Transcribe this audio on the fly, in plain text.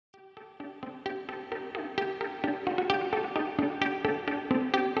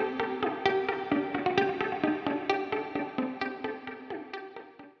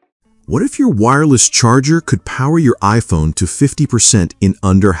What if your wireless charger could power your iPhone to 50% in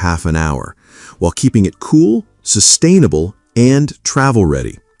under half an hour, while keeping it cool, sustainable, and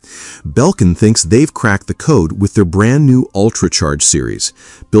travel-ready? Belkin thinks they've cracked the code with their brand new UltraCharge series,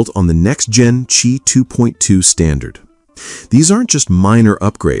 built on the next-gen Qi2.2 standard. These aren't just minor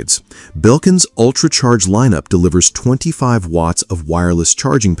upgrades. Belkin's UltraCharge lineup delivers 25 watts of wireless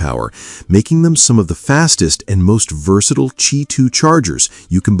charging power, making them some of the fastest and most versatile Qi2 chargers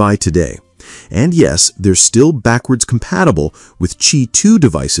you can buy today. And yes, they're still backwards compatible with Qi2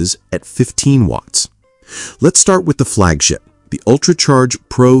 devices at 15 watts. Let's start with the flagship, the UltraCharge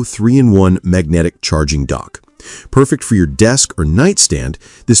Pro 3-in-1 magnetic charging dock. Perfect for your desk or nightstand,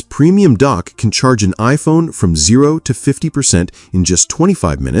 this premium dock can charge an iPhone from 0 to 50% in just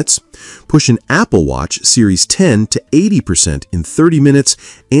 25 minutes, push an Apple Watch Series 10 to 80% in 30 minutes,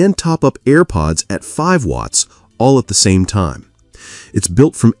 and top up AirPods at 5 watts, all at the same time. It's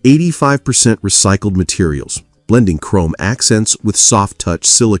built from 85% recycled materials, blending chrome accents with soft-touch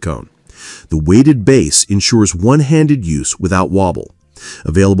silicone. The weighted base ensures one-handed use without wobble.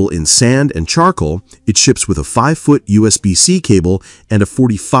 Available in sand and charcoal, it ships with a 5-foot USB-C cable and a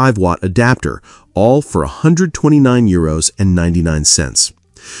 45-watt adapter, all for €129.99.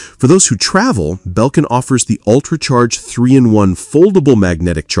 For those who travel, Belkin offers the UltraCharge 3-in-1 foldable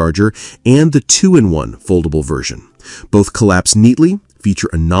magnetic charger and the 2-in-1 foldable version. Both collapse neatly,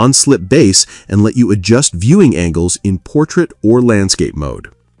 feature a non-slip base, and let you adjust viewing angles in portrait or landscape mode.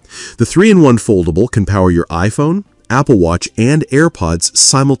 The 3-in-1 foldable can power your iPhone, Apple Watch, and AirPods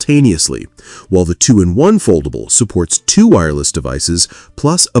simultaneously, while the 2-in-1 foldable supports 2 wireless devices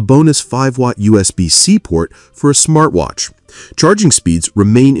plus a bonus 5-watt USB-C port for a smartwatch. Charging speeds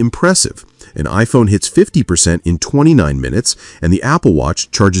remain impressive. An iPhone hits 50% in 29 minutes, and the Apple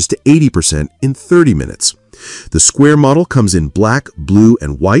Watch charges to 80% in 30 minutes. The square model comes in black, blue,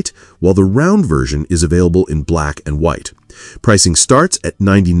 and white, while the round version is available in black and white. Pricing starts at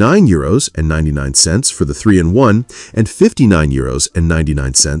 €99.99 for the 3-in-1 and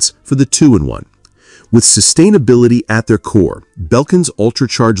 €59.99 for the 2-in-1. With sustainability at their core, Belkin's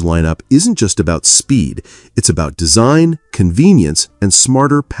UltraCharge lineup isn't just about speed, it's about design, convenience, and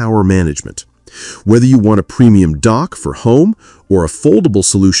smarter power management. Whether you want a premium dock for home or a foldable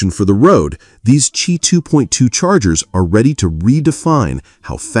solution for the road, these Qi2.2 chargers are ready to redefine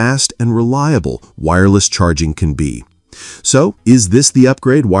how fast and reliable wireless charging can be. So, is this the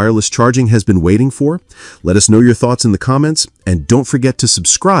upgrade wireless charging has been waiting for? Let us know your thoughts in the comments, and don't forget to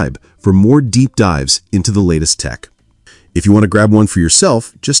subscribe for more deep dives into the latest tech. If you want to grab one for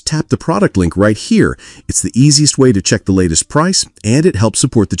yourself, just tap the product link right here. It's the easiest way to check the latest price, and it helps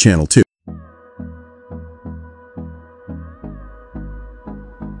support the channel too.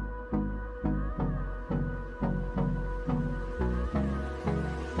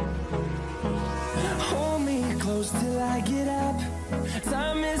 Till I get up,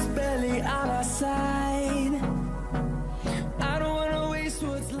 time is barely on our side.